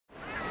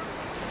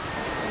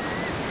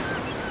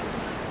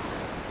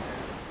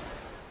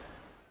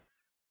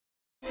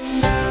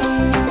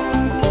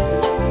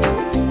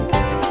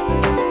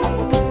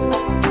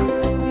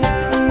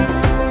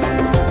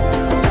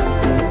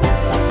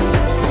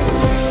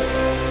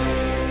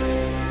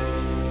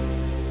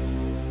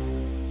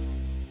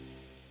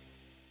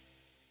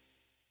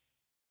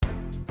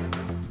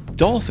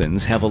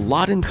Dolphins have a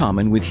lot in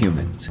common with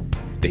humans.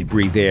 They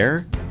breathe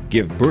air,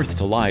 give birth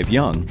to live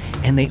young,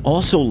 and they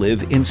also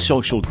live in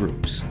social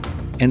groups.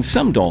 And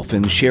some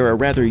dolphins share a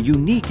rather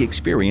unique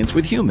experience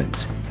with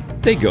humans.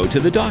 They go to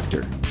the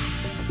doctor.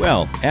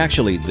 Well,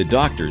 actually, the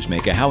doctors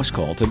make a house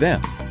call to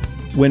them.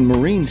 When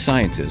marine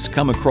scientists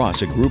come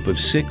across a group of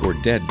sick or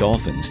dead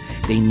dolphins,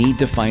 they need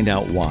to find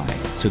out why,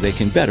 so they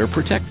can better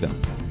protect them.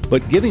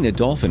 But giving a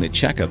dolphin a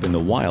checkup in the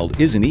wild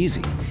isn't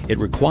easy. It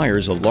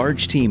requires a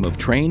large team of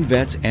trained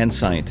vets and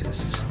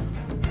scientists.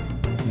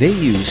 They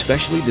use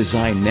specially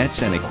designed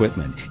nets and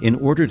equipment in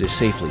order to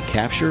safely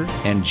capture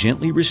and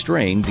gently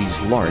restrain these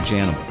large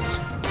animals.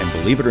 And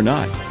believe it or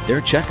not,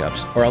 their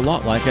checkups are a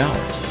lot like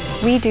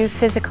ours. We do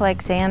physical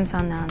exams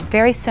on them,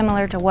 very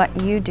similar to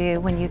what you do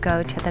when you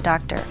go to the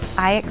doctor.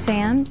 Eye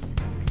exams,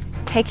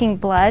 taking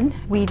blood,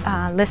 we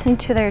listen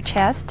to their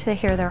chest to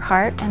hear their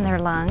heart and their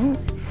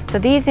lungs. So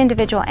these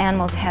individual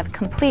animals have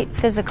complete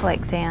physical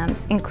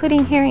exams,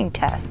 including hearing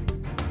tests.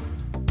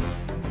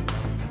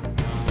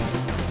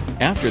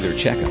 After their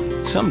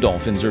checkup, some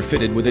dolphins are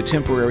fitted with a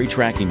temporary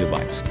tracking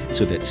device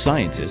so that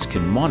scientists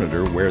can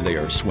monitor where they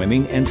are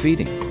swimming and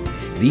feeding.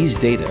 These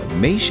data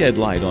may shed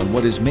light on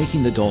what is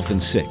making the dolphin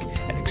sick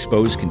and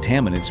expose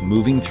contaminants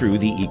moving through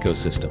the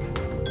ecosystem.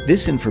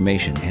 This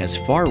information has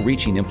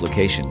far-reaching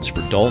implications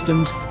for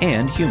dolphins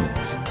and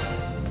humans.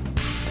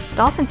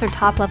 Dolphins are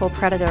top-level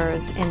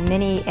predators in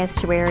many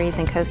estuaries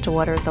and coastal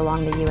waters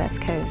along the U.S.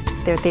 coast.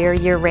 They're there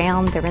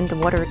year-round, they're in the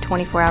water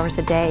 24 hours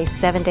a day,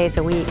 7 days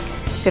a week.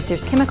 So if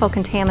there's chemical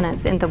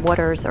contaminants in the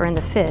waters or in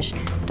the fish,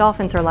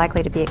 dolphins are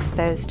likely to be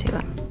exposed to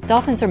them.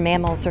 Dolphins are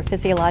mammals, are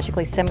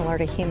physiologically similar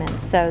to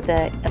humans, so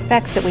the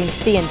effects that we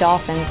see in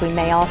dolphins we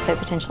may also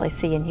potentially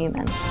see in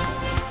humans.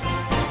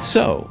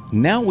 So,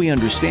 now we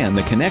understand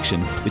the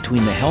connection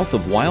between the health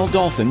of wild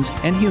dolphins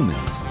and humans.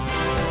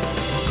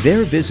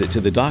 Their visit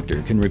to the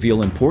doctor can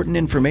reveal important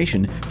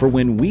information for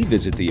when we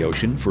visit the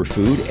ocean for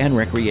food and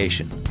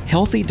recreation.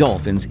 Healthy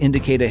dolphins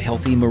indicate a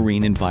healthy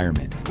marine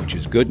environment, which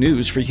is good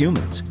news for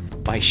humans.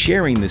 By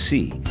sharing the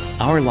sea,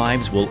 our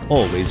lives will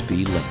always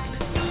be linked.